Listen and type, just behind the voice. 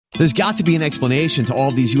There's got to be an explanation to all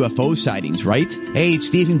of these UFO sightings, right? Hey, it's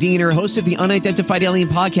Stephen Diener, host of the Unidentified Alien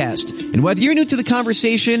Podcast. And whether you're new to the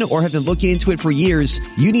conversation or have been looking into it for years,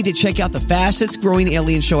 you need to check out the fastest growing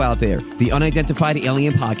alien show out there, the Unidentified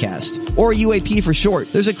Alien Podcast, or UAP for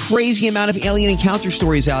short. There's a crazy amount of alien encounter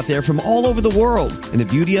stories out there from all over the world. And the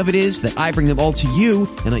beauty of it is that I bring them all to you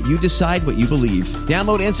and let you decide what you believe.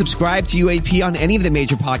 Download and subscribe to UAP on any of the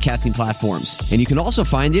major podcasting platforms. And you can also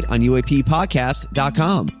find it on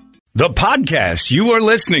UAPpodcast.com. The podcast you are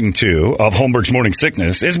listening to of Holmberg's Morning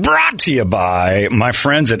Sickness is brought to you by my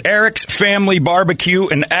friends at Eric's Family Barbecue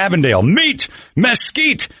in Avondale. Meet,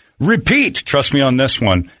 mesquite, repeat. Trust me on this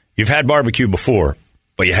one. You've had barbecue before,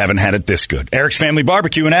 but you haven't had it this good. Eric's Family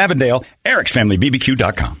Barbecue in Avondale,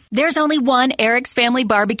 ericsfamilybbq.com. There's only one Eric's Family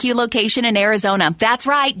Barbecue location in Arizona. That's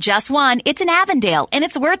right, just one. It's in Avondale, and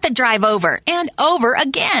it's worth the drive over and over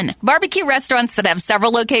again. Barbecue restaurants that have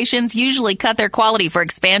several locations usually cut their quality for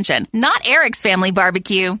expansion. Not Eric's Family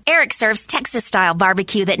Barbecue. Eric serves Texas-style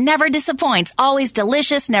barbecue that never disappoints, always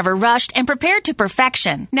delicious, never rushed, and prepared to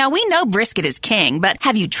perfection. Now, we know brisket is king, but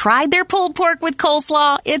have you tried their pulled pork with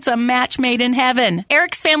coleslaw? It's a match made in heaven.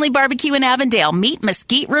 Eric's Family Barbecue in Avondale. Meet,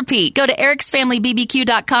 mesquite, repeat. Go to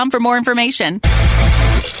ericsfamilybbq.com for more information.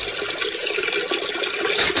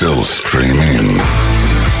 Still streaming.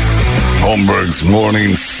 Holmberg's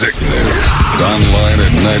Morning Sickness. Online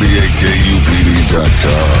at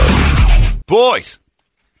 98kupd.com. Boys.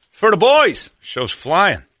 For the boys. Show's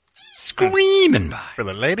flying. Screaming by. For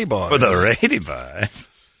the lady boys. For the lady boys.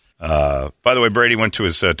 By the way, Brady went to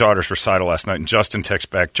his daughter's recital last night, and Justin texts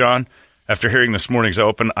back, John, after hearing this morning's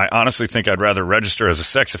open, I honestly think I'd rather register as a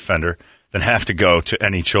sex offender than have to go to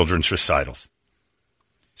any children's recitals.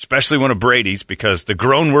 Especially one of Brady's, because the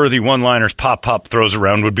grown-worthy one-liners Pop throws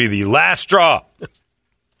around would be the last straw.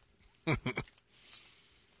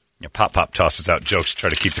 Pop tosses out jokes to try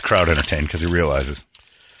to keep the crowd entertained because he realizes.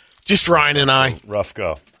 Just Ryan and I. Rough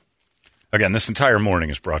go. Again, this entire morning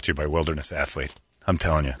is brought to you by Wilderness Athlete. I'm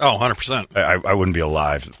telling you. Oh, 100%. I wouldn't be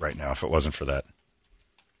alive right now if it wasn't for that.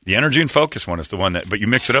 The Energy and Focus one is the one that, but you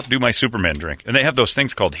mix it up, do my Superman drink. And they have those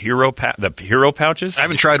things called hero pouches. I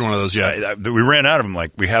haven't tried one of those yet. We ran out of them. Like,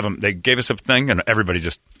 we have them. They gave us a thing, and everybody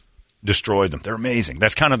just destroyed them. They're amazing.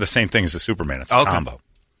 That's kind of the same thing as the Superman. It's a combo.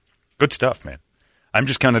 Good stuff, man. I'm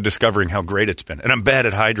just kind of discovering how great it's been. And I'm bad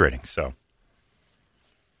at hydrating, so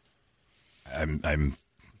I'm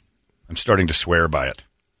starting to swear by it.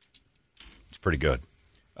 It's pretty good.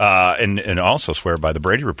 And also swear by the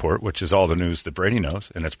Brady Report, which is all the news that Brady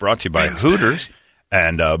knows. And it's brought to you by Hooters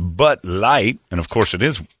and Butt Light. And, of course, it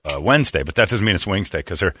is Wednesday, but that doesn't mean it's Wings Day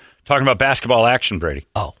because they're talking about basketball action, Brady.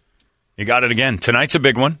 Oh. You got it again. Tonight's a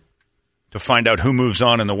big one to find out who moves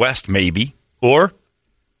on in the West, maybe. Or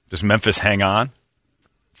does Memphis hang on?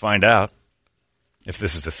 Find out if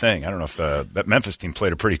this is the thing. I don't know if that Memphis team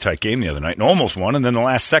played a pretty tight game the other night and almost won. And then the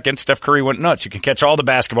last second, Steph Curry went nuts. You can catch all the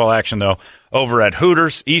basketball action, though, over at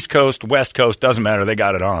Hooters, East Coast, West Coast. Doesn't matter. They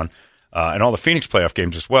got it on. And all the Phoenix playoff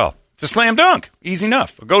games as well. It's a slam dunk. Easy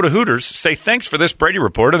enough. Go to Hooters, say thanks for this Brady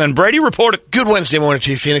Report, and then Brady Report it. Good Wednesday morning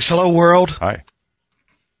to you, Phoenix. Hello, world. Hi.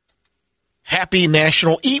 Happy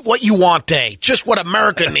National Eat What You Want Day. Just what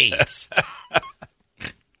America needs.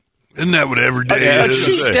 Isn't that what every day A is?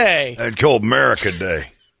 cheat day. That's called America Day.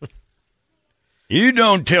 You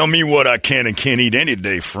don't tell me what I can and can't eat any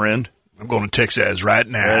day, friend. I'm going to Texas right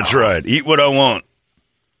now. That's right. Eat what I want.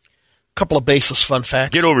 Couple of baseless fun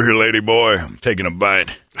facts. Get over here, lady boy. I'm taking a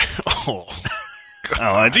bite. Oh,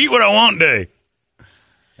 It's Eat What I Want Day.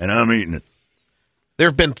 And I'm eating it. There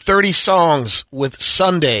have been 30 songs with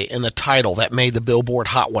Sunday in the title that made the Billboard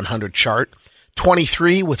Hot 100 chart,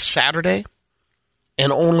 23 with Saturday,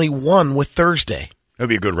 and only one with Thursday. That would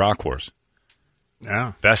be a good rock horse.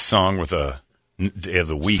 yeah. Best song with a day of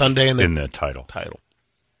the week Sunday in the title.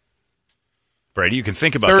 Brady, you can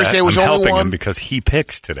think about Thursday that. was I'm only helping one. him because he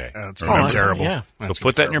picks today. That's going to be terrible. Yeah. So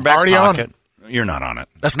put that in your back Already on pocket. You're not on it.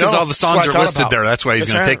 That's because No, all the that's songs what I are thought listed about. there. That's why he's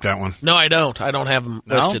That's going to right. take that one. No, I don't. I don't have them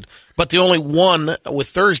No? listed. But the only one with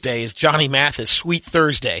Thursday is Johnny Mathis, Sweet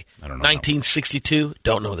Thursday, I don't know 1962.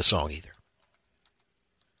 Don't know the song either.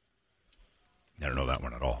 I don't know that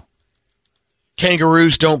one at all.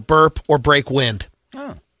 Kangaroos don't burp or break wind.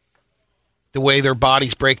 Oh. The way their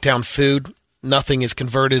bodies break down food, nothing is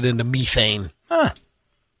converted into methane, Huh.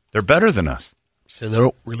 They're better than us. so they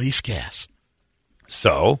don't release gas.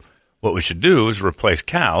 So what we should do is replace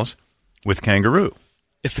cows with kangaroo.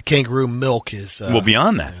 If the kangaroo milk is... Well,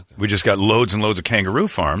 beyond that, we just got loads and loads of kangaroo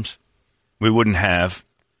farms. We wouldn't have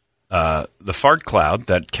the fart cloud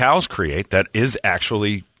that cows create that is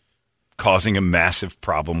actually causing a massive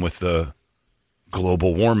problem with the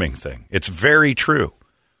global warming thing. It's very true.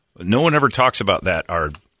 No one ever talks about that,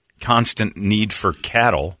 our constant need for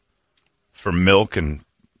cattle, for milk and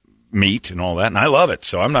meat and all that. And I love it,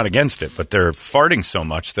 so I'm not against it. But they're farting so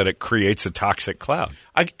much that it creates a toxic cloud.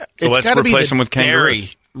 So let's replace them with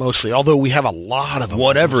kangaroos. Mostly, although we have a lot of them.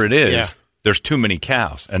 Whatever it is, there's too many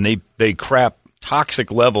cows. And they crap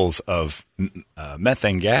toxic levels of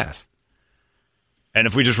methane gas. And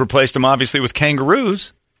if we just replaced them, obviously, with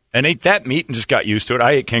kangaroos and ate that meat and just got used to it.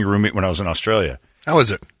 I ate kangaroo meat when I was in Australia. How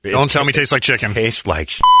is it? Don't tell me it tastes like chicken. Tastes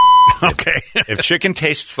like Okay. If chicken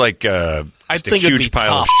tastes like I just think a it'd huge be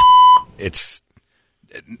pile tough. of it's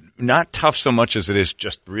not tough so much as it is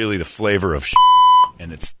just really the flavor of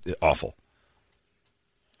and it's awful.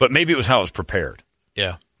 But maybe it was how it was prepared.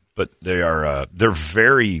 Yeah. But they're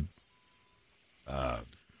very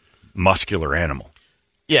muscular animal.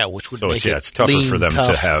 Yeah, which would So make it's tougher lean, for them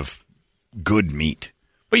tough. to have good meat.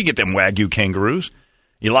 But you get them Wagyu kangaroos.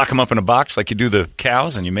 You lock them up in a box like you do the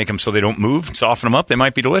cows, and you make them so they don't move, soften them up. They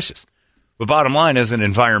might be delicious. But bottom line, as an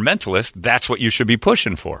environmentalist, that's what you should be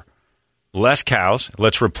pushing for. Less cows.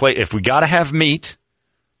 Let's replace. If we got to have meat,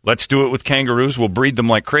 let's do it with kangaroos. We'll breed them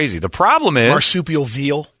like crazy. The problem is marsupial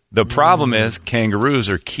veal. The problem is kangaroos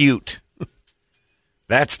are cute.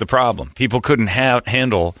 That's the problem. People couldn't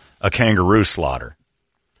handle a kangaroo slaughter.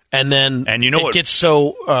 And then it gets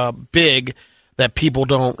so big that people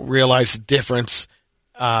don't realize the difference,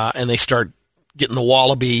 and they start getting the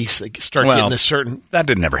wallabies. They start getting a certain... That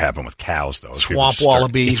didn't ever happen with cows, though. Swamp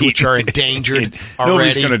wallabies, which are endangered already.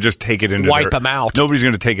 Nobody's going to just take it into wipe them out. Nobody's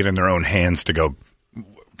going to take it in their own hands to go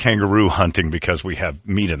kangaroo hunting because we have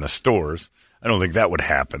meat in the stores. I don't think that would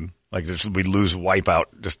happen. Like, we'd lose wipeout.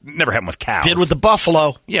 Just never happened with cows. Did with the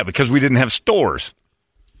buffalo. Yeah, because we didn't have stores.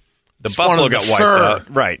 The buffalo got wiped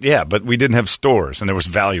out. Right, yeah, but we didn't have stores, and there was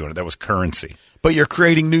value in it. That was currency. But you're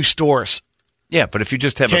creating new stores. Yeah, but if you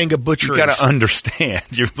just have Kanga butcheries. You got to understand.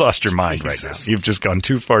 You've lost your mind right now. You've just gone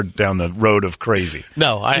too far down the road of crazy.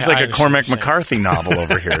 No, it's like a Cormac McCarthy novel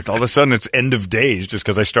over here. All of a sudden, it's end of days just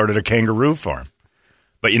because I started a kangaroo farm.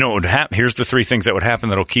 But you know what would happen? Here's the three things that would happen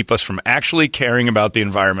that'll keep us from actually caring about the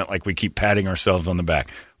environment like we keep patting ourselves on the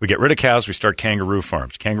back. We get rid of cows, we start kangaroo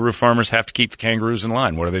farms. Kangaroo farmers have to keep the kangaroos in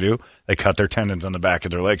line. What do? They cut their tendons on the back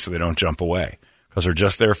of their legs so they don't jump away because they're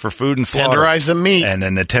just there for food and slaughter. Tenderize the meat. And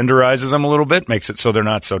then it tenderizes them a little bit, makes it so they're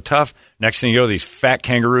not so tough. Next thing you know, these fat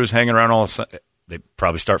kangaroos hanging around all of a sudden, they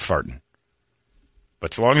probably start farting.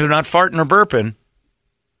 But so long as they're not farting or burping,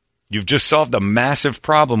 you've just solved a massive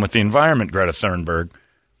problem with the environment, Greta Thunberg.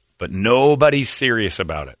 But nobody's serious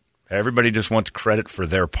about it. Everybody just wants credit for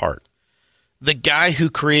their part. The guy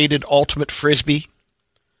who created Ultimate Frisbee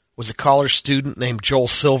was a college student named Joel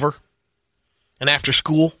Silver. And after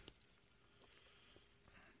school,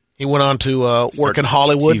 he went on to work in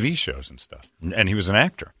Hollywood. TV shows and stuff. And he was an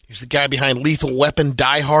actor. He's the guy behind Lethal Weapon,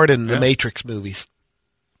 Die Hard, and the Matrix movies.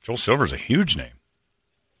 Joel Silver's a huge name.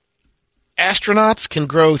 Astronauts can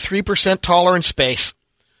grow 3% taller in space.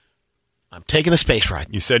 I'm taking a space ride.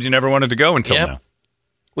 You said you never wanted to go until now.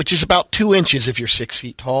 Which is about 2 inches if you're 6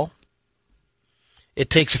 feet tall. It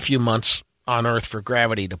takes a few months on Earth for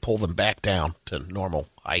gravity to pull them back down to normal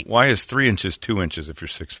height. Why is 3 inches 2 inches if you're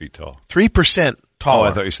 6 feet tall? 3% taller. Oh,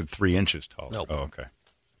 I thought you said 3 inches tall. Nope. Oh, okay.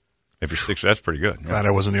 If you're 6, that's pretty good. Glad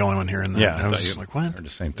I wasn't the only one hearing that. Yeah, I was like, what? Heard the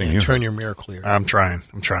same thing. You turn heard. your mirror clear. I'm trying.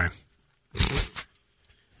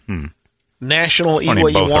 National Funny Eat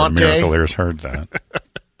What You both our Want Day. miracle ears heard that.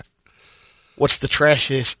 What's the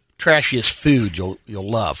trashiest food you'll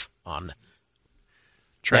love on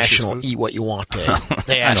National food? Eat What You Want Day?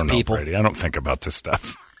 They I ask don't know, people. Brady. I don't think about this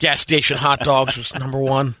stuff. Gas station hot dogs was number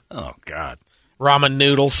one. Oh, God. Ramen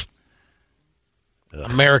noodles.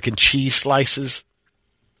 American cheese slices.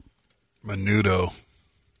 Menudo.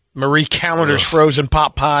 Marie Callender's frozen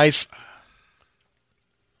pot pies.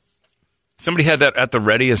 Somebody had that at the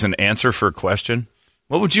ready as an answer for a question.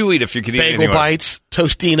 What would you eat if you could eat Bagel anywhere? bites,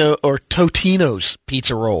 Tostino or Totino's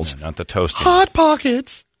pizza rolls. Not the toasting. Hot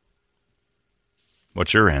Pockets.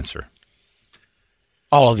 What's your answer?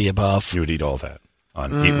 All of the above. You would eat all that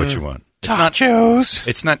on Eat What You Want. Tachos.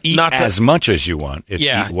 It's not eat Not as much as you want. It's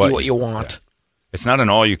Yeah, eat what, you want. Yeah. It's not an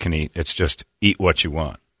all you can eat. It's just eat what you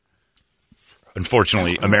want.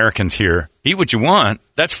 Unfortunately, Americans here, eat what you want.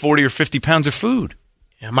 That's 40 or 50 pounds of food.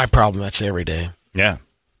 Yeah, my problem, that's every day. Yeah.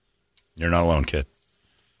 You're not alone, kid.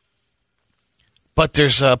 But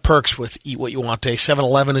there's perks with Eat What You Want Day.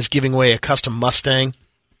 7-Eleven is giving away a custom Mustang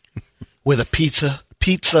with a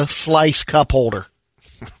pizza slice cup holder.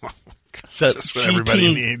 So Just what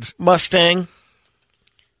everybody needs. Mustang.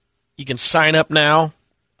 You can sign up now.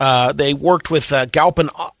 They worked with Galpin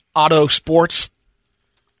Auto Sports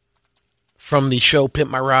from the show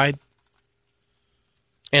Pimp My Ride.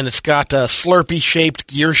 And it's got a Slurpee-shaped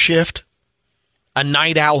gear shift, a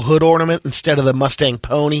Night Owl hood ornament instead of the Mustang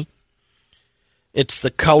Pony. It's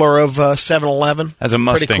the color of 711. As a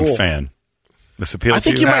Mustang fan, this appeals I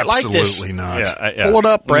think to you you? might like this. Absolutely not. Yeah. Pull it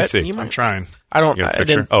up, Let me Brett. see. You might- I'm trying. I don't. You got a I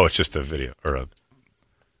picture? didn't. Oh, it's just a video. Or a.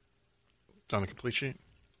 It's on the complete sheet.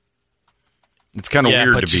 It's kind of Yeah,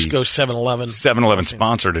 weird but to just be go 7-Eleven. 7-Eleven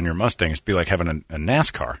sponsored in your Mustang. It'd be like having a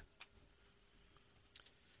NASCAR.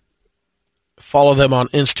 Follow them on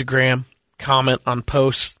Instagram. Comment on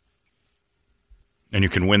posts. And you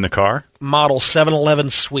can win the car? Model 7-Eleven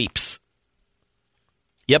sweeps.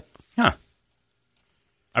 Yep. Huh.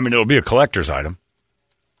 I mean, it'll be a collector's item.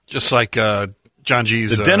 Just like John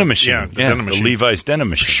G's... The denim machine. Yeah, the denim machine. The Levi's denim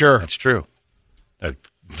machine. Sure. That's true. A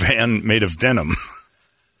van made of denim.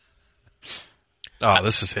 Oh,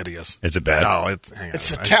 this is hideous. Is it bad? No, hang on.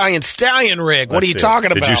 It's Italian Stallion rig. What are Let's you see it.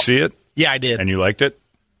 talking about? Did you see it? Yeah, I did. And you liked it?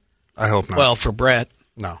 I hope not. Well, for Brett.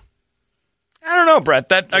 no. I don't know, Brett.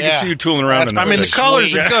 I Yeah. can see you tooling around in that. I mean, the Sweet.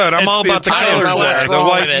 colors are good. I'm It's all the about the Italian colors flag. there. The What's wrong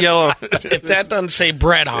with white, it? yellow. If that doesn't say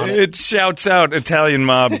Brett on it. It shouts out Italian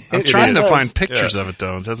mob. I'm trying to does. find pictures of it,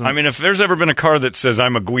 though. It doesn't. I mean, if there's ever been a car that says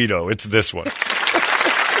I'm a Guido, it's this one.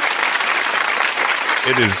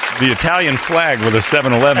 It is the Italian flag with a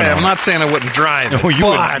 7-Eleven Hey, on I'm it. not saying I wouldn't drive it.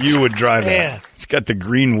 Oh, but you would drive Yeah. it. It's got the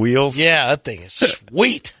green wheels. Yeah, that thing is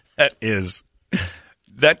sweet.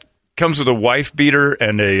 That comes with a wife beater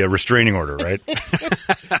and a restraining order, right?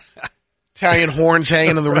 Italian horns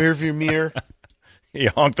hanging in the rearview mirror. You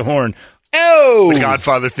honk the horn. Oh, The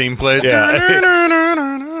Godfather theme plays.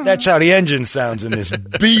 Yeah. That's how the engine sounds in this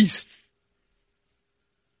beast.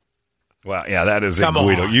 Wow, yeah, that is Come a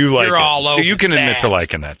Guido. on. You like You're it. all over You can admit that. to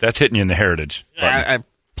liking that. That's hitting you in the heritage. button. I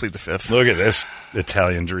plead the fifth. Look at this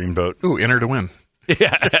Italian dreamboat. Ooh, enter to win.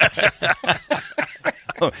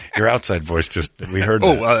 Your outside voice just, we heard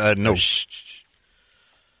that. Oh, no.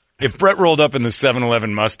 If Brett rolled up in the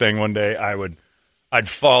 7-Eleven Mustang one day, I'd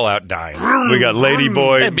fall out dying. We got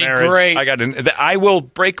Ladyboy That'd be marriage. great. I will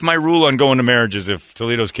break my rule on going to marriages if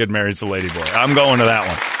Toledo's kid marries the Ladyboy. I'm going to that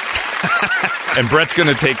one. And Brett's going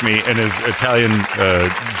to take me in his Italian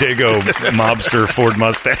Dago mobster Ford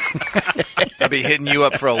Mustang. I'll be hitting you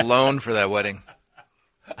up for a loan for that wedding.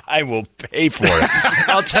 I will pay for it.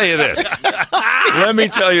 I'll tell you this. Let me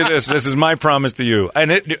tell you this. This is my promise to you.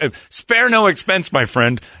 And spare no expense, my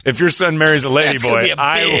friend. If your son marries a That's gonna ladyboy, be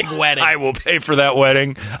a big wedding. I will pay for that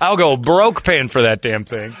wedding. I'll go broke paying for that damn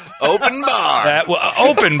thing. Open bar.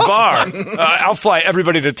 Open bar. I'll fly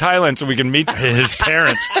everybody to Thailand so we can meet his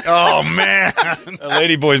parents. Oh, man.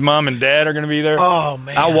 Ladyboy's mom and dad are going to be there. Oh,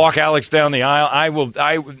 man. I'll walk Alex down the aisle.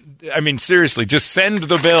 I mean, seriously, just send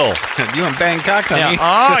the bill. You in Bangkok, honey?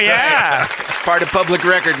 Oh, yeah. Part of public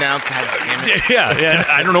record now. God damn it. Yeah.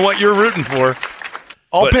 I don't know what you're rooting for.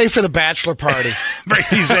 I'll But- pay for the bachelor party.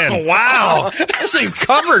 Brady's in. Wow. This ain't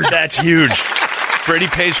covered. That's huge. Brady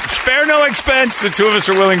pays. Spare no expense. The two of us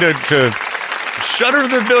are willing to shutter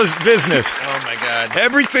the business. Oh, my God.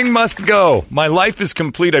 Everything must go. My life is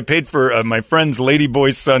complete. I paid for my friend's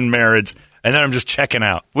ladyboy's son marriage, and then I'm just checking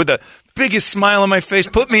out with the biggest smile on my face.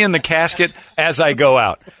 Put me in the casket as I go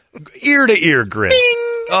out. Ear to ear grin.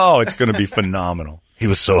 Bing! Oh, it's going to be phenomenal. He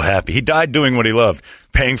was so happy. He died doing what he loved,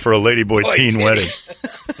 paying for a ladyboy teen wedding.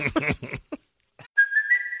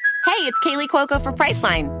 Hey, it's Kaylee Cuoco for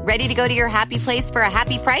Priceline. Ready to go to your happy place for a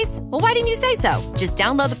happy price? Well, why didn't you say so? Just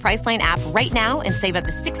download the Priceline app right now and save up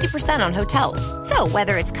to 60% on hotels. So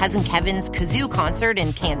whether it's Cousin Kevin's Kazoo concert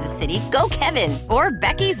in Kansas City, go Kevin, or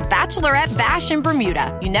Becky's Bachelorette Bash in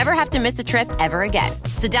Bermuda, you never have to miss a trip ever again.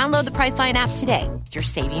 So download the Priceline app today. Your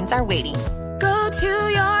savings are waiting. Go to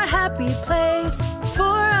your happy place for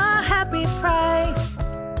a happy price.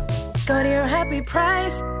 Go to your happy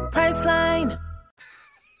price, Priceline.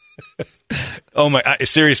 Oh my!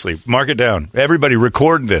 Seriously, mark it down. Everybody,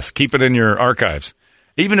 record this. Keep it in your archives.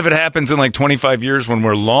 Even if it happens in like 25 years when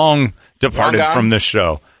we're long departed Long gone. from this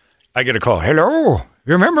show, I get a call. Hello,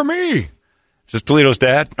 you remember me? Is this Toledo's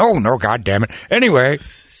dad? Oh no, God damn it! Anyway,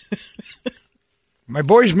 my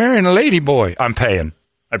boy's marrying a lady boy. I'm paying.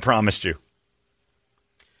 I promised you.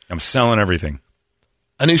 I'm selling everything.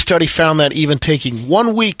 A new study found that even taking a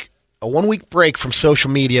 1 week break from social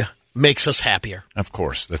media makes us happier. Of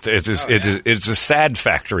course. It's a sad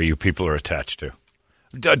factory you people are attached to.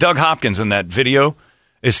 Doug Hopkins in that video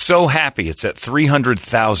is so happy it's at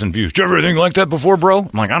 300,000 views. Did you ever anything like that before, bro? I'm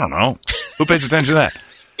like, I don't know. Who pays attention to that?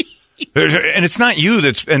 And it's not you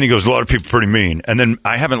that's... And he goes, a lot of people are pretty mean. And then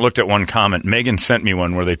I haven't looked at one comment. Megan sent me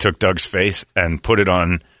one where they took Doug's face and put it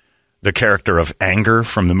on the character of Anger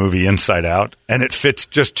from the movie Inside Out. And it fits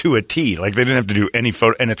just to a T. Like, they didn't have to do any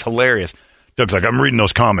photo. And it's hilarious. Doug's like, I'm reading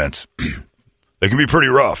those comments. They can be pretty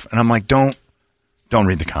rough. And I'm like, don't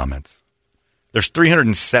read the comments. There's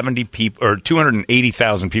 370 people, or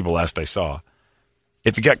 280,000 people last I saw.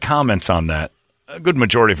 If you got comments on that, a good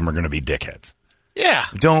majority of them are going to be dickheads. Yeah.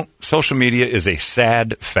 Social media is a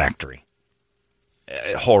sad factory.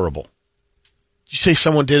 Horrible. You say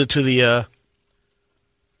someone did it to the,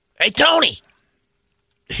 hey, Tony!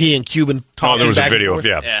 He and Cuban talking. Oh, there was a back and video of,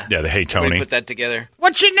 forth. the Hey Tony. We put that together.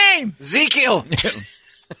 What's your name? Ezekiel.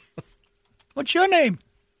 What's your name?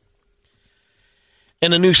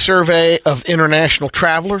 In a new survey of international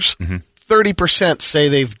travelers, 30% say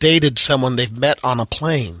they've dated someone they've met on a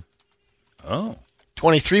plane. Oh.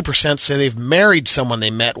 23% say they've married someone they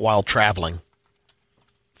met while traveling.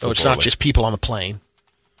 So it's not just people on the plane.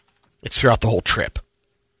 It's throughout the whole trip.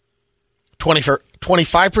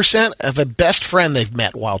 25% have a best friend they've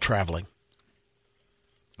met while traveling.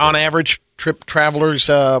 On average, trip travelers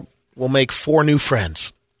will make 4 new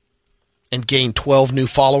friends and gain 12 new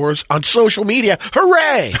followers on social media.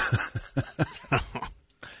 Hooray!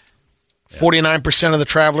 49% of the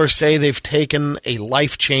travelers say they've taken a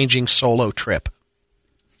life-changing solo trip.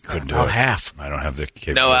 Couldn't do About it. half. I don't have the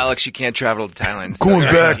kid. No, Alex, you can't travel to Thailand. Going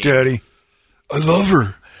back, Daddy. I love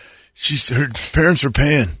her. Her parents are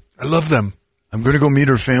paying. I love them. I'm going to go meet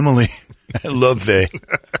her family. I love they.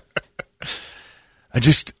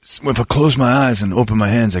 If I close my eyes and open my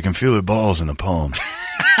hands, I can feel her balls in the palms.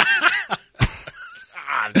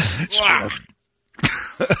 God.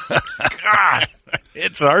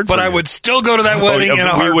 It's hard But for I you. would still go to that wedding yeah, in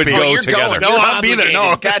a but we would heartbeat. go you're together. going. No, You're I'll be there. No.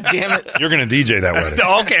 obligated. God damn it. You're going to DJ that wedding.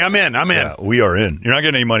 Okay, I'm in. Yeah, we are in. You're not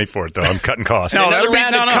getting any money for it, though. I'm cutting costs. No, Another that'd be-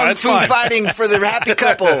 round of kung that's fu fine. fighting for the happy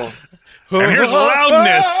couple. And here's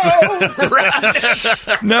loudness.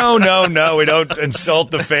 No. We don't insult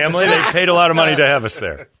the family. They paid a lot of money to have us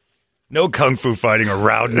there. No kung fu fighting or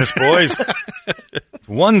loudness, boys.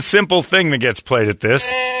 One simple thing that gets played at this.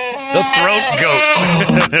 The throat goat.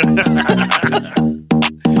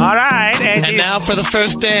 All right. And now for the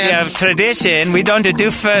first dance. Tradition. We don't do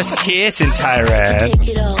first kiss in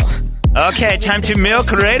Thailand. Okay, time to milk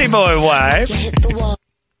Ready Boy wife.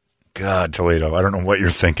 God, Toledo, I don't know what you're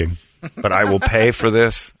thinking, but I will pay for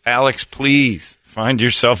this. Alex, please find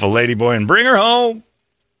yourself a ladyboy and bring her home.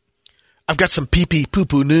 I've got some pee-pee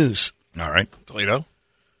poo-poo news. All right. Toledo?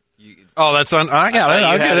 Oh, that's on. I got it.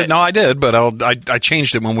 I get it. No, I did, but I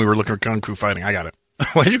changed it when we were looking at kung fu fighting. I got it.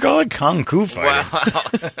 What did you call it? Kung Fu fighting. Wow.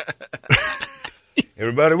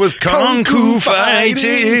 Everybody was Kung Fu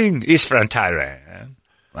fighting. It's from Thailand.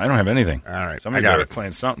 I don't have anything. All right. Somebody I got got it.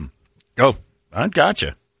 playing something. Go. I got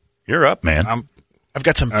you. You're up, man. I've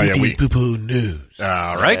got some yeah, pee-pee poo-poo news.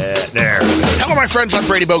 All right. There. Hello, my friends. I'm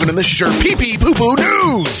Brady Bogan, and this is your pee-pee poo-poo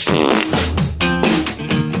news.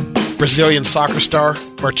 Brazilian soccer star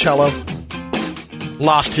Marcelo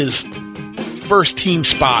lost his first team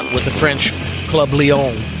spot with the French club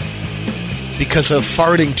Lyon because of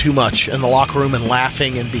farting too much in the locker room and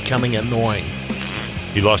laughing and becoming annoying.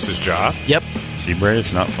 He lost his job? Yep. See, Brady,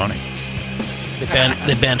 it's not funny.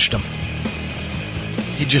 They benched him.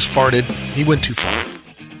 He just farted. He went too far.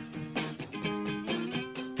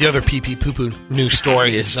 The other pee-pee poo-poo news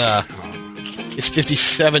story is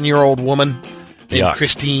 57-year-old woman named Yuck.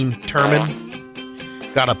 Christine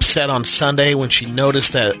Turman got upset on Sunday when she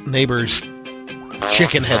noticed that neighbor's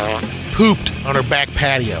chicken had pooped on her back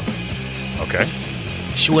patio. Okay.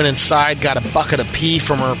 She went inside, got a bucket of pee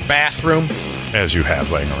from her bathroom, As you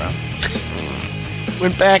have laying around.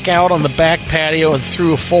 went back out on the back patio and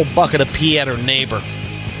threw a full bucket of pee at her neighbor.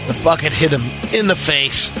 The bucket hit him in the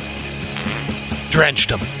face, drenched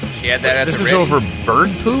him. She had that at This the is ready. over bird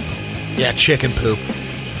poop? Yeah, chicken poop.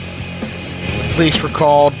 The police were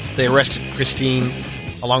called. They arrested Christine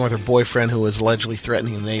along with her boyfriend who was allegedly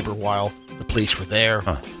threatening the neighbor while the police were there.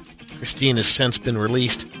 Huh. Christine has since been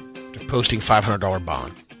released after posting $500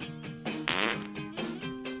 bond.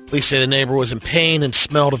 Police say the neighbor was in pain and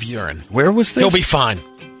smelled of urine. Where was this? He'll be fine.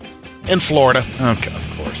 In Florida. Okay,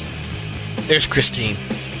 of course. There's Christine.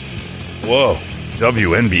 Whoa.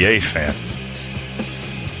 WNBA fan.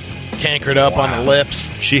 Cankered up on the lips.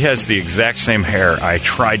 She has the exact same hair I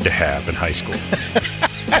tried to have in high school.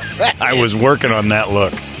 I was working on that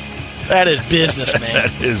look. That is business, man.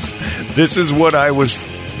 This is what I was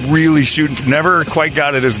really shooting for. Never quite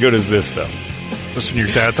got it as good as this, though. Just when your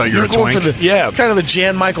dad thought you You're were a going twink. for the Yeah. kind of the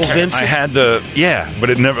Jan Michael Vincent. I had but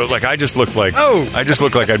it never, like, I just looked like,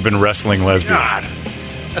 I'd been wrestling lesbians. God,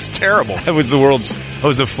 that's terrible. I was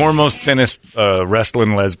the foremost, thinnest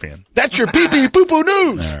wrestling lesbian. That's your pee-pee poo-poo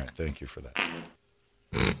news. All right, thank you for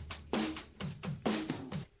that.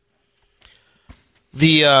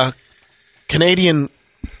 The Canadian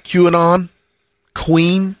QAnon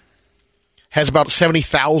queen has about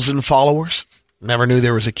 70,000 followers. Never knew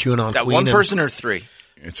there was a QAnon Is that queen. one person or three?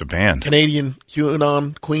 It's a band. Canadian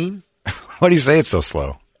QAnon queen. Why do you say it so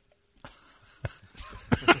slow?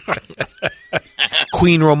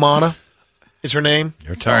 Queen Romana is her name.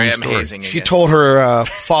 You're Sorry, telling I'm the story. hazing again. She told her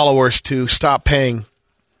followers to stop paying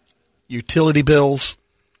utility bills,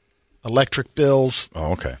 electric bills,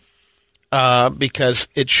 Oh, okay. because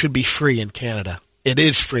it should be free in Canada. It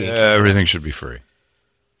is free. in Canada. Everything should be free.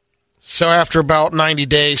 So after about 90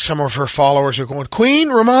 days, some of her followers are going, Queen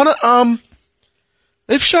Romana,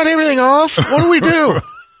 they've shut everything off. What do we do?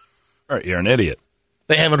 All right, you're an idiot.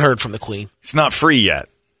 They haven't heard from the Queen. It's not free yet.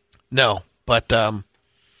 No, but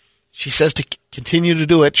she says to continue to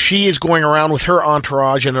do it. She is going around with her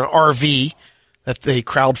entourage in an RV that they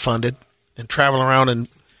crowdfunded and traveling around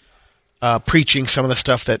and preaching some of the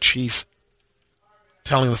stuff that she's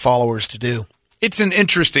telling the followers to do. It's an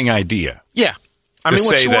interesting idea. Yeah. I To mean,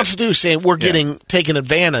 what say she that- wants to do is say we're getting taken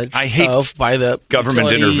advantage I hate of by the Government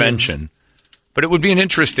utility intervention. But it would be an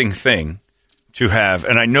interesting thing to have,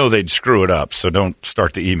 and I know they'd screw it up, so don't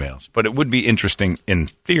start the emails. But it would be interesting in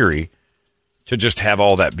theory to just have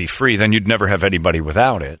all that be free. Then you'd never have anybody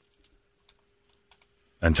without it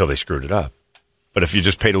until they screwed it up. But if you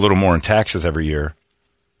just paid a little more in taxes every year,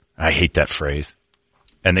 I hate that phrase,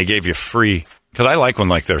 and they gave you free, because I like when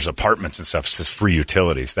like there's apartments and stuff, it says free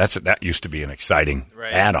utilities. That used to be an exciting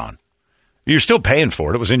add-on. You're still paying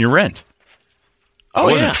for it. It was in your rent. Oh,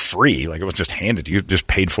 It wasn't yeah. free. Like it was just handed to you. You just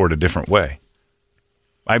paid for it a different way.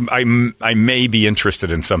 I may be interested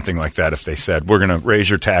in something like that if they said, we're going to raise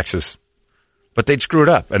your taxes. But they'd screw it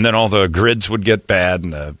up. And then all the grids would get bad.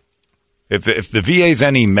 And if the VA's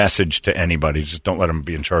any message to anybody, just don't let them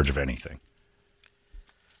be in charge of anything.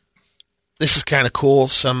 This is kind of cool.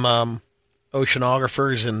 Some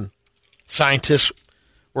oceanographers and scientists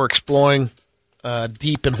were exploring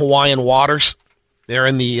deep in Hawaiian waters. They're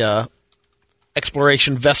in the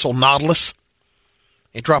exploration vessel Nautilus.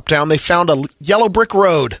 They dropped down. They found a yellow brick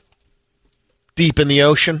road deep in the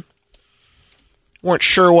ocean. Weren't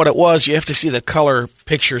sure what it was. You have to see the color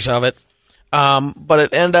pictures of it. But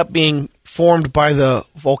it ended up being formed by the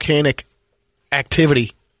volcanic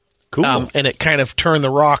activity. Cool. And it kind of turned the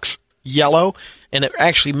rocks yellow, and it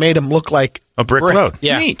actually made them look like A brick road.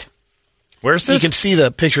 Yeah. Neat. Where's You this? can see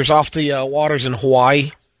the pictures off the waters in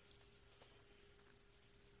Hawaii.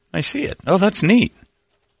 I see it. Oh, that's neat.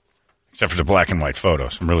 Except for the black and white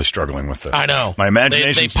photos. I'm really struggling with it. I know. My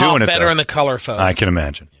imagination's they pop doing it, better though. in the color photo. I can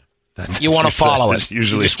imagine. You want to follow That's it.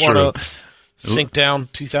 usually you just true. want to sink down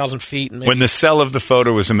 2,000 feet. And maybe When the cell of the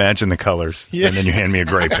photo is imagine the colors, Yeah. and then you hand me a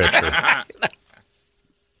gray picture.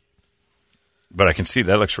 But I can see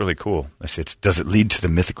that looks really cool. I say, does it lead to the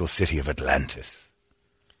mythical city of Atlantis?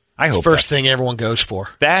 I hope first thing everyone goes for.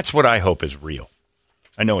 that's what I hope is real.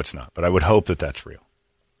 I know it's not, but I would hope that that's real.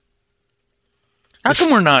 How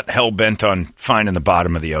come we're not hell-bent on finding the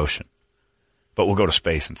bottom of the ocean, but we'll go to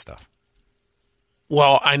space and stuff?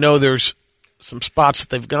 Well, I know there's some spots that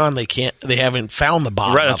they've gone. They haven't found the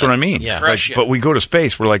bottom. Right, that's of what it. I mean. Yeah. Like, but we go to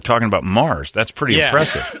space, we're like talking about Mars. That's pretty Yeah.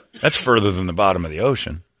 impressive. That's further than the bottom of the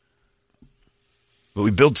ocean. But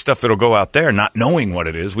we build stuff that'll go out there, not knowing what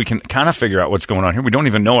it is. We can kind of figure out what's going on here. We don't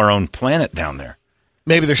even know our own planet down there.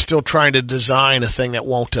 Maybe they're still trying to design a thing that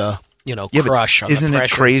won't, but crush on the isn't it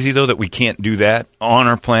pressure. crazy, though, that we can't do that on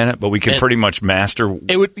our planet, but we can pretty much master...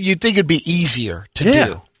 You'd think it'd be easier to do.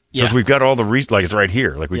 Because Yeah. we've got all the... like, it's right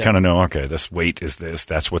here. Like, we Yeah. kind of know, okay, this weight is this.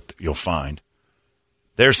 That's what you'll find.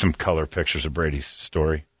 There's some color pictures of Brady's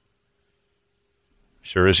story.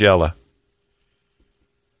 Sure is yellow.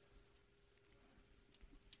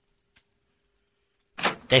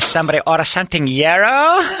 There's somebody order something yellow?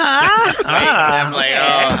 Huh? I'm like,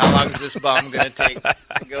 how long is this bomb going to take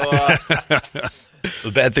to go off?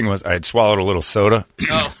 The bad thing was I had swallowed a little soda,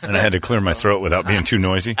 and I had to clear my throat without being too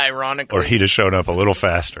noisy. Ironically. Or he'd have shown up a little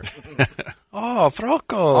faster. Oh, Frocco.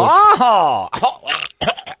 Oh,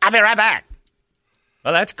 I'll be right back.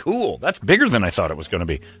 Well, that's cool. That's bigger than I thought it was going to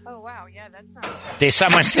be. Oh, wow. Yeah, that's not. Did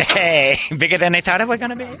someone say bigger than they thought it was going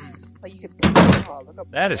to be? But you could.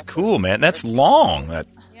 That is cool, man. That's long, that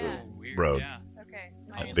Yeah. road. Okay.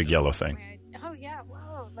 That big yellow thing. Oh, yeah.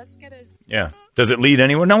 Whoa. Let's get us. Yeah. Does it lead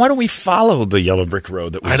anywhere? No, why don't we follow the yellow brick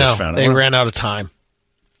road that we I know. just found? They ran out of time.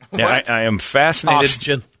 Yeah, I am fascinated.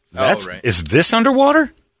 Oxygen. right. Is this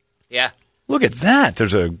underwater? Yeah. Look at that.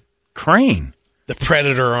 There's a crane. The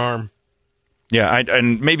Predator arm. Yeah,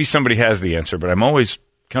 and maybe somebody has the answer, but I'm always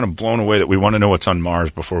kind of blown away that we want to know what's on Mars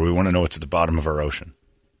before we want to know what's at the bottom of our ocean.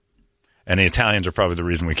 And the Italians are probably the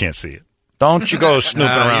reason we can't see it. Don't you go snooping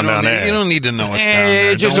around down there. You don't need to know what's down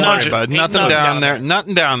there. Just Don't a bunch worry of- about it. Nothing nothing down down there.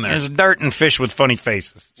 Nothing down there. There's dirt and fish with funny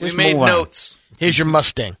faces. We Just made move on. notes. Here's your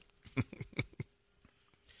Mustang.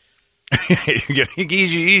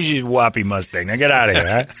 He's your whoppy Mustang. Now get out of here.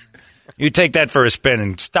 Huh? You take that for a spin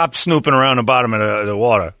and stop snooping around the bottom of the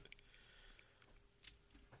water.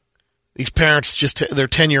 These parents their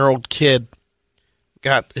 10-year-old kid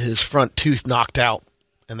got his front tooth knocked out,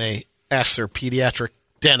 and they asked their pediatric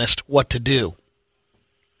dentist what to do.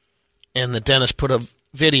 And the dentist put a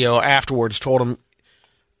video afterwards, told him,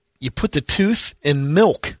 you put the tooth in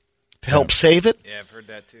milk to help save it. Yeah, I've heard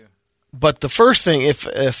that too. But the first thing, if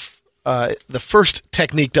the first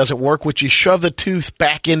technique doesn't work, which you shove the tooth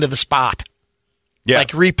back into the spot, Yeah.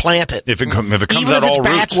 like replant it. If it comes Even out if it's all roots.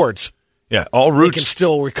 backwards, Yeah, all it roots. can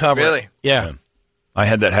still recover. Really? Yeah. I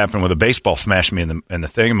had that happen with a baseball smashed me in the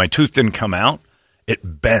thing, and my tooth didn't come out. It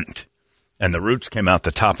bent, and the roots came out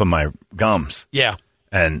the top of my gums. Yeah.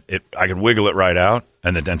 And I could wiggle it right out,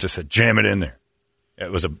 and the dentist said, jam it in there.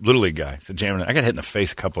 It was a Little League guy. He said, jam it in. I got hit in the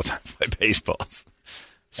face a couple of times by baseballs.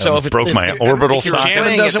 So if it broke my orbital if your socket. jamming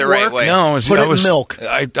Doing it doesn't the right work, way. No, put it in milk.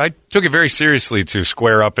 I took it very seriously to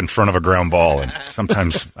square up in front of a ground ball, and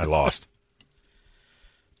sometimes I lost.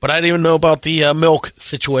 But I didn't even know about the milk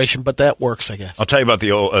situation, but that works, I guess. I'll tell you about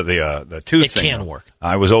the tooth It thing. can work.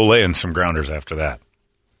 I was Olaying some grounders after that.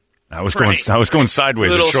 I was Right. going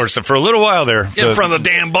sideways Little- at shortstop for a little while there. In front of the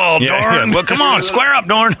damn ball, Yeah, darn. yeah. Well, come on, square up,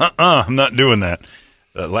 Dorn. I'm not doing that.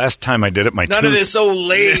 The last time I did it, my None tooth, of this old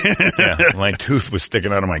lady. yeah, my tooth was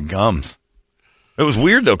sticking out of my gums. It was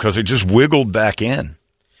weird though because it just wiggled back in.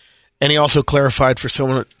 And he also clarified for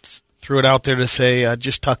someone that threw it out there to say,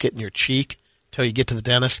 just tuck it in your cheek until you get to the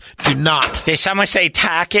dentist. Do not. Did someone say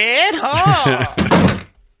tuck it? Oh.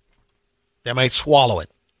 They might swallow it.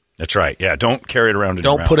 That's right. Yeah, don't carry it around in your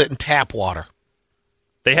Don't mouth. put it in tap water.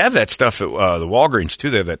 They have that stuff at the Walgreens too.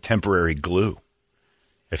 They have that temporary glue.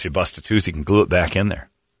 If you bust a tooth, you can glue it back in there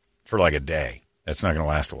for like a day. That's not going to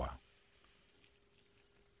last a while.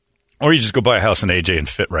 Or you just go buy a house in AJ and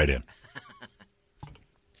fit right in.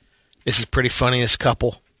 This is pretty funny. This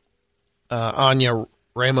couple, Anya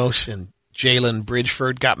Ramos and Jalen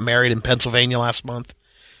Bridgeford, got married in Pennsylvania last month,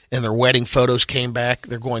 and their wedding photos came back.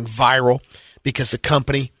 They're going viral because the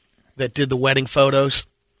company that did the wedding photos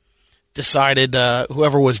decided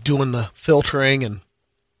whoever was doing the filtering and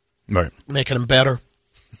Right. making them better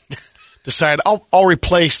decided I'll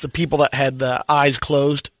replace the people that had the eyes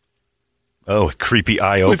closed. Oh, with creepy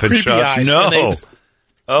eye With open creepy shots. eyes, No.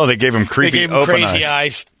 and They gave him They creepy gave them open crazy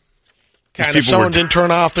eyes. Kind of people someone were- didn't turn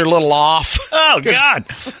off, they're a little off. Oh God!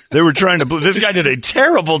 They were trying to. This guy did a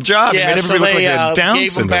terrible job. He Yeah, made so everybody look they like a Down gave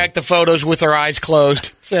them syndrome. back the photos with their eyes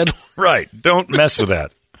closed. Said, Right. Don't mess with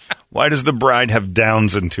that. Why does the bride have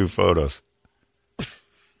Downs in 2 photos?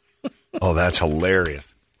 Oh, that's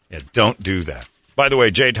hilarious. Yeah, don't do that. By the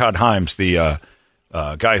way, J. Todd Himes, the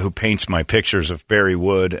guy who paints my pictures of Barry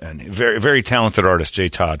Wood, and very, very talented artist, J.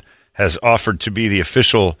 Todd, has offered to be the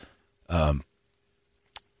official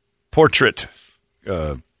portrait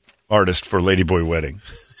artist for Ladyboy Wedding.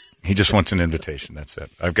 He just wants an invitation. That's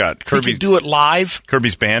it. I've got you Kirby. can do it live.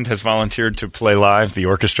 Kirby's band has volunteered to play live. The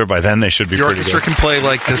orchestra. By then, they should be The pretty orchestra good. can play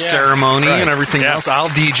like the ceremony Right. and everything Yeah. else. I'll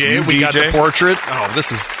DJ. You We got DJ. the portrait. Oh,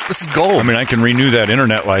 this is gold. I mean, I can renew that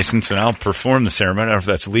internet license, and I'll perform the ceremony. I don't know if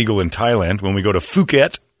that's legal in Thailand when we go to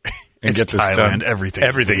Phuket and it's get this Thailand. done.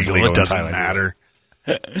 Everything's legal. It in doesn't Thailand. matter.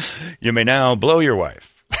 You may now blow your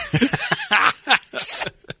wife.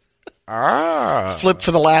 Flip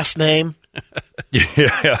for the last name.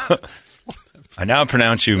 Yeah. I now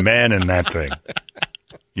pronounce you man in that thing.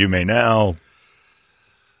 You may now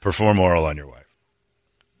perform oral on your wife.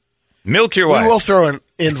 Milk your wife. We will throw an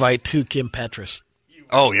invite to Kim Petras.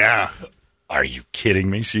 Oh, yeah. Are you kidding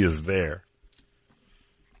me? She is there.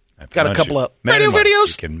 I Got a pronounce couple you of man radio and wife. videos.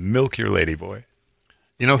 You can milk your lady boy.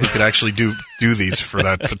 You know who could actually do these for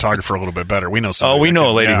that photographer a little bit better? We know somebody. Oh, we that know can-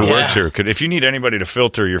 a lady who Yeah. works here. If you need anybody to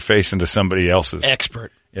filter your face into somebody else's,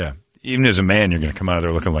 Expert. yeah, even as a man, you're going to come out of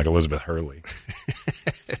there looking like Elizabeth Hurley.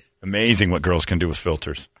 Amazing what girls can do with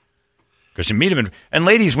filters. Because you meet them, and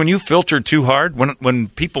ladies, when you filter too hard, when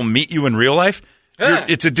people meet you in real life,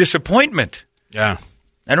 it's a disappointment. Yeah.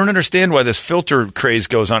 I don't understand why this filter craze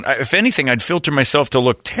goes on. If anything, I'd filter myself to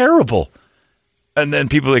look terrible. And then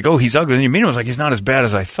people are like, oh, he's ugly. And you meet him, it's like, he's not as bad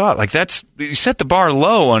as I thought. Like, you set the bar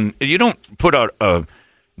low on, you don't put out a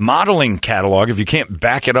modeling catalog if you can't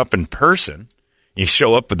back it up in person. You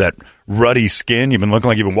show up with that ruddy skin. You've been looking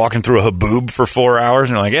like you've been walking through a haboob for 4 hours.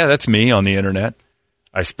 And you're like, yeah, that's me on the internet.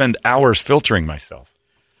 I spend hours filtering myself.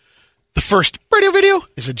 The first radio video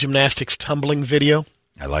is a gymnastics tumbling video.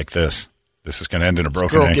 I like this. This is going to end in a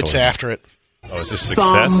broken Girl ankle. gets after it. Oh, is this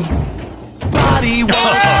success? Body What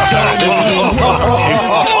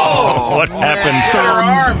happened?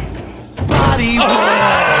 Body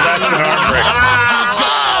That's an arm break.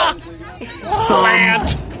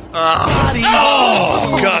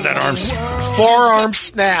 Oh, God, that arm's Forearm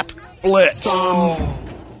snap. blitz. Oh,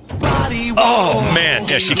 man.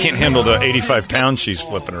 Yeah, she can't handle the 85 pounds she's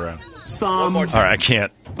flipping around. All right, I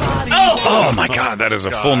can't. Oh, my God. That is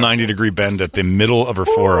a full 90-degree bend at the middle of her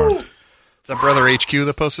forearm. Is that Brother HQ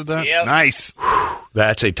that posted that? Yep. Nice.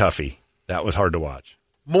 That's a toughie. That was hard to watch.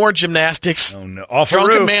 More gymnastics. Oh, no. Off the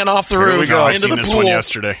Drunken roof. man off the Here we roof. go. I Into seen the this pool. one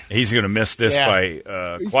yesterday. He's going to miss this Yeah.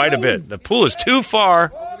 by quite a bit. The pool is too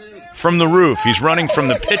far from the roof. He's running from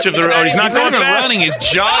the pitch of the roof. Oh, he's not going fast. Running his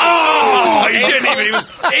job. Oh, he didn't even. He was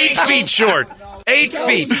 8 feet short. 8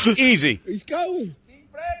 feet. Easy. He's going.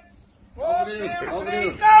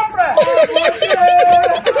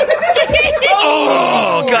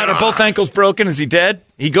 Oh, God. Are both ankles broken? Is he dead?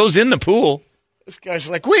 He goes in the pool. This guy's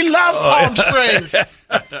like, we love Palm Springs.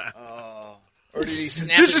 Or did he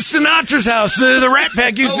snap This is Sinatra's house. The Rat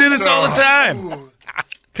Pack used to do this all the time.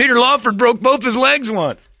 Peter Lawford broke both his legs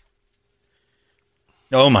once.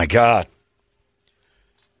 Oh, my God.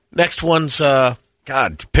 Next one's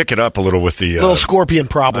God, pick it up a little with the... little scorpion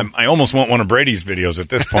problem. I almost want one of Brady's videos at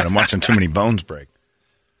this point. I'm watching too many bones break.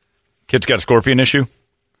 Kid's got a scorpion issue?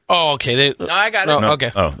 Oh, okay. No, I got it. No,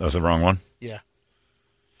 okay. Oh, that was the wrong one? Yeah.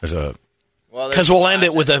 There's a... Because we'll end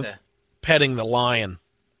it with a petting the lion.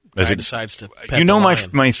 Is Guy it- decides to pet You know the my lion.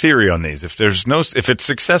 my theory on these. If it's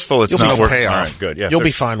successful, it's You'll be not no worth payoff. All right, good. Yeah, You'll if be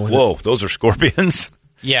they're- fine with it. Whoa, those are scorpions.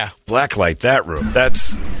 Yeah. Blacklight that room.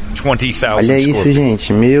 That's 20,000 Olha isso, scorpions.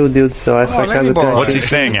 gente. Meu Deus do céu, essa casa tá What's he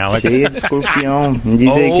saying, Alex? cheia de escorpião. Me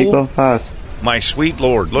diz aí o que eu faço. My sweet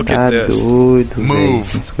Lord, look Tá at this. doido, Move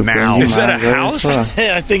velho. Escorpião now. demais, Is that a olha house? só.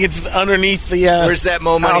 I think it's underneath the... Where's that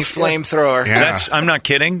Mo Money house? flamethrower? Yeah. I'm not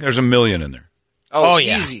kidding. There's $1 million in there. Oh, Oh,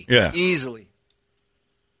 yeah. easy. Yeah. Easily.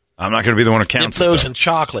 I'm not going to be the one to Dip count those in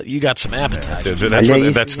chocolate. You got some appetite.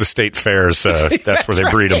 That's the state fairs. That's where they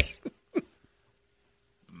breed them.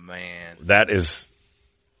 Man. That is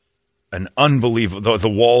an unbelievable. The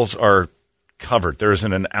walls are covered. There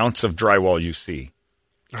isn't an ounce of drywall you see.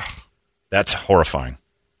 That's horrifying.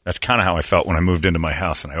 That's kind of how I felt when I moved into my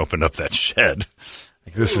house and I opened up that shed.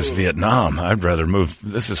 Like, this is Vietnam. I'd rather move.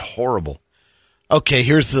 This is horrible. Okay,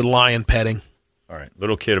 here's the lion petting. All right,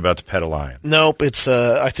 little kid about to pet a lion. Nope, it's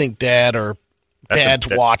I think Dad or Dad's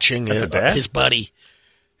watching that's a dad? his buddy.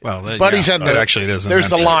 Well, Buddy's yeah. on the. Actually, it is. There's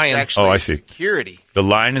the lion. It's actually Oh, I see. security. The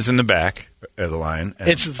lion is in the back of the lion. and-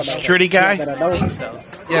 It's the security guy. I think so.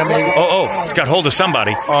 Yeah, maybe. oh, it's got hold of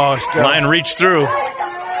somebody. Oh, it's got. Lion reached through.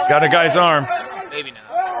 Got a guy's arm. Maybe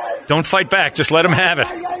not. Don't fight back. Just let him have it.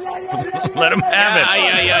 Let him have it.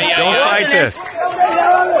 Yeah. Don't fight this.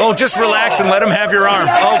 Oh, just relax and let him have your arm.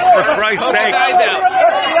 Oh, for Christ's Poke his sake. eyes out.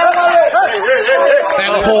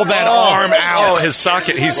 And pulled that arm out. Oh, his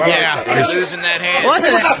socket. He's He's losing that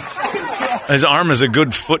hand. his arm is a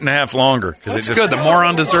good foot and a half longer. That's good. The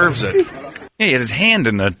moron deserves it. Yeah, he had his hand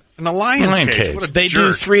in the lion's lion cage. What a They do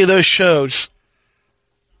jerk. 3 of those shows.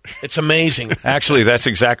 It's amazing. Actually, that's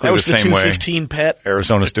exactly That was the the same way 215 pet.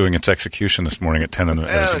 Arizona's doing its execution this morning at 10. And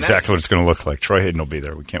that's exactly nice. what it's going to look like. Troy Hayden will be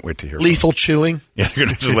there. We can't wait to hear from him. Lethal chewing. Yeah, they're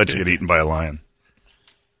going to just let you get eaten by a lion.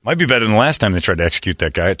 Might be better than the last time they tried to execute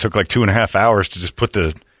that guy. It took like 2.5 hours to just put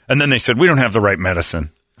the... And then they said, we don't have the right medicine.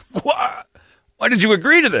 What? Why did you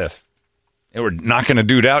agree to this? They were knocking a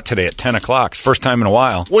dude out today at 10 o'clock. First time in a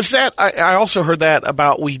while. Was that? I also heard that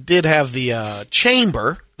about. We did have the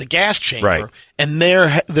chamber, the gas chamber, Right. and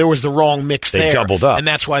there was the wrong mix. They there, doubled up. and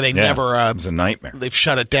that's why they Yeah, never. it was a nightmare. They've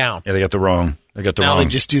shut it down. Yeah, they got the wrong... Now they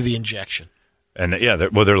just do the injection. And yeah,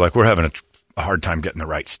 they're like, we're having a hard time getting the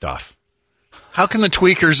right stuff. How can the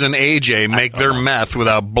tweakers and AJ make their meth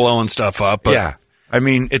without blowing stuff up? But Yeah. I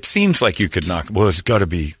mean, it seems like you could knock... Well, it's got to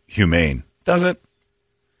be humane. Does it?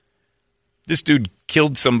 This dude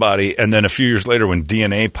killed somebody, and then a few years later when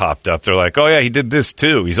DNA popped up, they're like, oh, yeah, he did this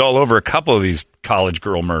too. He's all over a couple of these college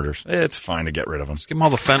girl murders. It's fine to get rid of him. Give them all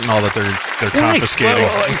the fentanyl that they're confiscating.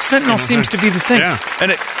 Well, fentanyl seems to be the thing. Yeah.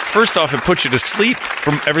 And first off, it puts you to sleep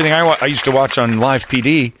from everything I used to watch on Live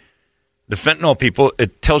PD. The fentanyl people,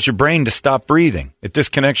 it tells your brain to stop breathing. It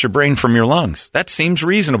disconnects your brain from your lungs. That seems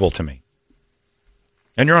reasonable to me.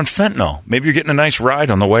 And you're on fentanyl. Maybe you're getting a nice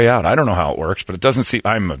ride on the way out. I don't know how it works, but it doesn't seem...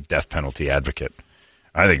 I'm a death penalty advocate.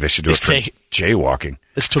 I think they should do it for jaywalking.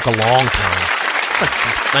 This took a long time.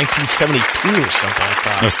 Like 1972 or something like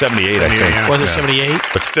that. No, 78, I think. Yeah. Was it 78?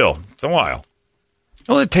 But still, it's a while.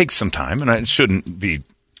 Well, it takes some time, and it shouldn't be,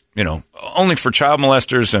 only for child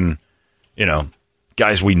molesters and,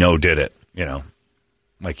 guys we know did it. you know,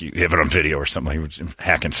 like you have it on video or something, like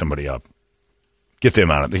hacking somebody up. Get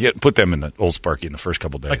them out of it. Put them in the Old Sparky in the first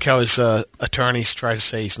couple days. Like how his attorneys try to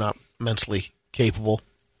say he's not mentally capable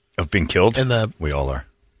of being killed. And we all are.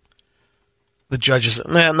 The judges,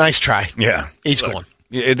 man, nice try. Yeah, he's going.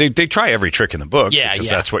 Yeah, they try every trick in the book. Yeah, because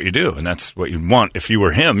that's what you do, and that's what you'd want. If you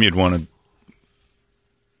were him, you'd want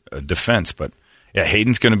a defense. But yeah,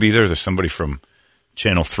 Hayden's going to be there. There's somebody from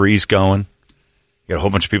Channel 3's going. You got a whole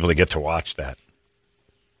bunch of people that get to watch that.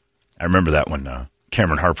 I remember that when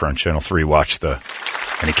Cameron Harper on Channel 3 watched and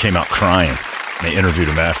he came out crying. And they interviewed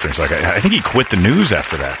him after. He's like, I think he quit the news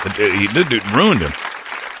after that. It ruined him.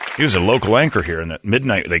 He was a local anchor here, and at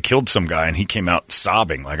midnight they killed some guy, and he came out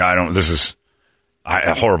sobbing. Like, this is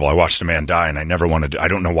horrible. I watched a man die, and I never wanted to. I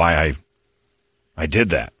don't know why I did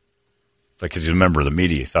that. Like, because he's a member of the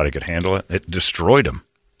media, he thought he could handle it. It destroyed him.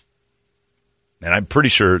 And I'm pretty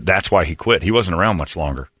sure that's why he quit. He wasn't around much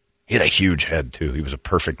longer. He had a huge head, too. He was a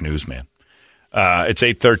perfect newsman. It's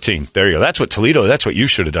 8:13. There you go. That's what Toledo, that's what you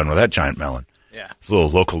should have done with that giant melon. Yeah. It's a little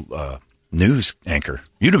local news anchor.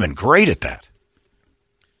 You'd have been great at that.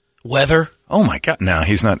 Weather? Oh, my God. No,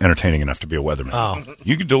 he's not entertaining enough to be a weatherman. Oh.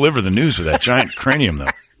 You could deliver the news with that giant cranium,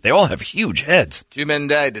 though. They all have huge heads. 2 men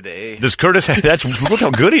died today. Does Curtis have... Look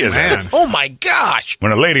how good he is. Man. Oh, my gosh.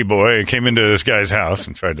 When a lady boy came into this guy's house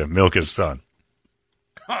and tried to milk his son.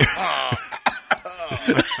 Not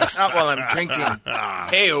while I'm drinking.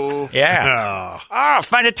 Hey-oh. Yeah. Oh,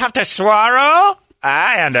 find it tough to swallow?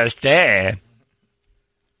 I understand.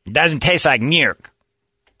 It doesn't taste like milk.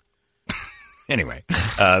 Anyway,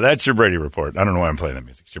 that's your Brady Report. I don't know why I'm playing that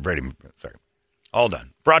music. It's your Brady. Sorry. All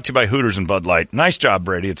done. Brought to you by Hooters and Bud Light. Nice job,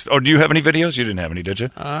 Brady. Do you have any videos? You didn't have any, did you?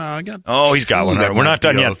 I got. Oh, he's got one. All right, we're not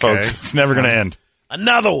done yet, folks. It's never going to end.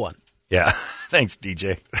 Another one. Yeah. Thanks,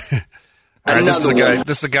 DJ. All right, this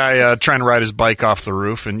is a guy trying to ride his bike off the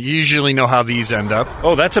roof, and you usually know how these end up.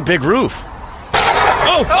 Oh, that's a big roof.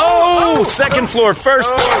 Oh, second floor, first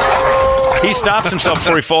floor. He stops himself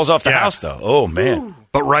before he falls off the house, though. Oh, man.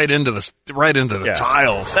 But right into the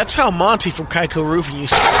tiles. That's how Monty from Keiko Roofing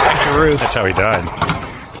used to inspect the roof. That's how he died.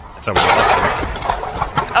 That's how we lost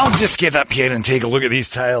him. I'll just get up here and take a look at these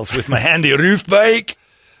tiles with my handy roof bike.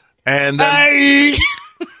 And then...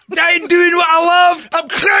 I'm doing what I love. I'm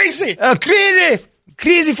crazy. I'm crazy.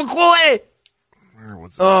 Crazy for quality.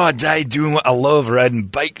 I died doing what I love, riding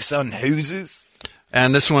bikes on houses.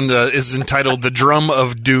 And this one is entitled The Drum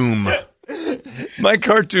of Doom. My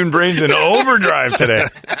cartoon brain's in overdrive today.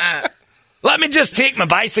 Let me just take my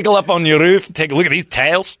bicycle up on your roof and take a look at these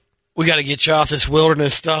tiles. We got to get you off this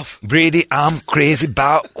wilderness stuff. Brady, I'm crazy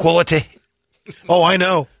about quality. Oh, I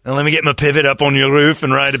know. And let me get my pivot up on your roof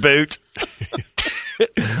and ride about.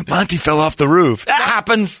 Monty fell off the roof. That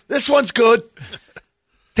happens. This one's good.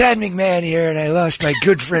 Dad McMahon here, and I lost my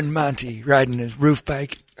good friend Monty riding his roof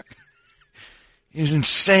bike. He was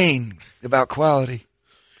insane about quality.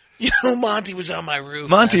 You know, Monty was on my roof.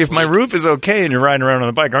 Monty, if my roof is okay and you're riding around on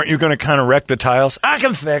the bike, aren't you going to kind of wreck the tiles? I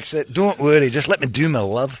can fix it. Don't worry. Just let me do my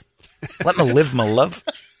love. Let me live my love.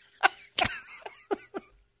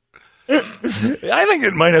 I think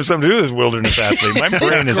it might have something to do with this wilderness athlete. My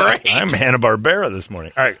brain is... I'm Hanna-Barbera this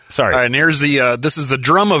morning. All right, sorry. All right, and here's this is the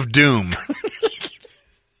Drum of Doom.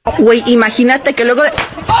 Güey, imagínate que luego...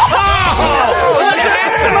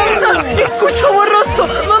 Escucho borroso.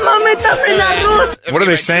 Mamá, métame el arroz. What are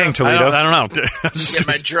they saying, Toledo? I don't know. Get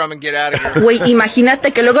my drum and get out of here. Güey,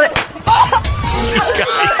 imagínate que luego...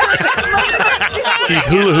 He's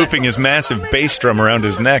hula hooping his massive bass drum around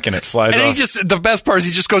his neck, and it flies and off. The best part is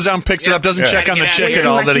he just goes down, picks it up, doesn't check on the chick at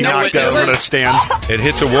all that he knocked out where it stands. It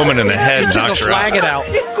hits a woman in the head, and knocks her out. Flag it out.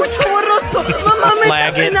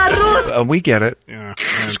 Flag it. We get it. Yeah.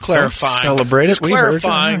 Just clarifying. Celebrate it. Just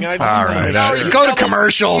clarifying. All right. Go to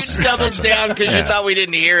commercials. You doubled down because you thought we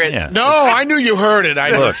didn't hear it. Yeah. No, I knew you heard it.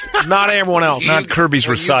 Look, not everyone else. Not Kirby's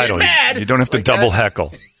recital. You don't have to double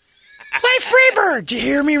heckle. Play Freebird. Did you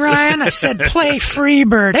hear me, Ryan? I said play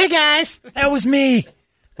Freebird. Hey, guys. That was me.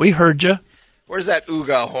 We heard you. Where's that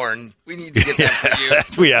ooga horn? We need to get that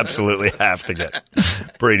for you. We absolutely have to get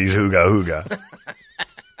Brady's hooga hooga.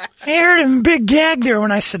 I heard him big gag there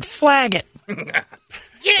when I said flag it. Yeah.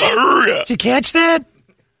 Did you catch that?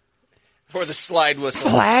 For the slide whistle.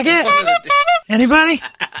 Flag it? Anybody?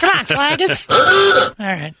 Come on, flag it. All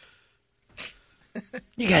right.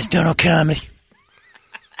 You guys don't know comedy.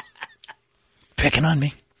 Picking on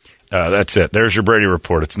me. That's it. There's your Brady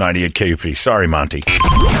Report. It's 98 KUP. Sorry, Monty.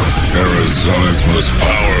 Arizona's most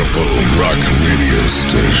powerful rock radio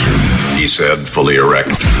station. He said, fully erect.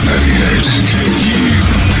 98 KUPD.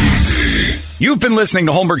 You've been listening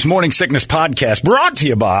to Holmberg's Morning Sickness Podcast, brought to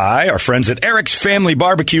you by our friends at Eric's Family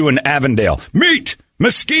Barbecue in Avondale. Meet,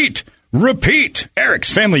 mesquite, repeat.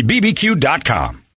 Eric'sFamilyBBQ.com.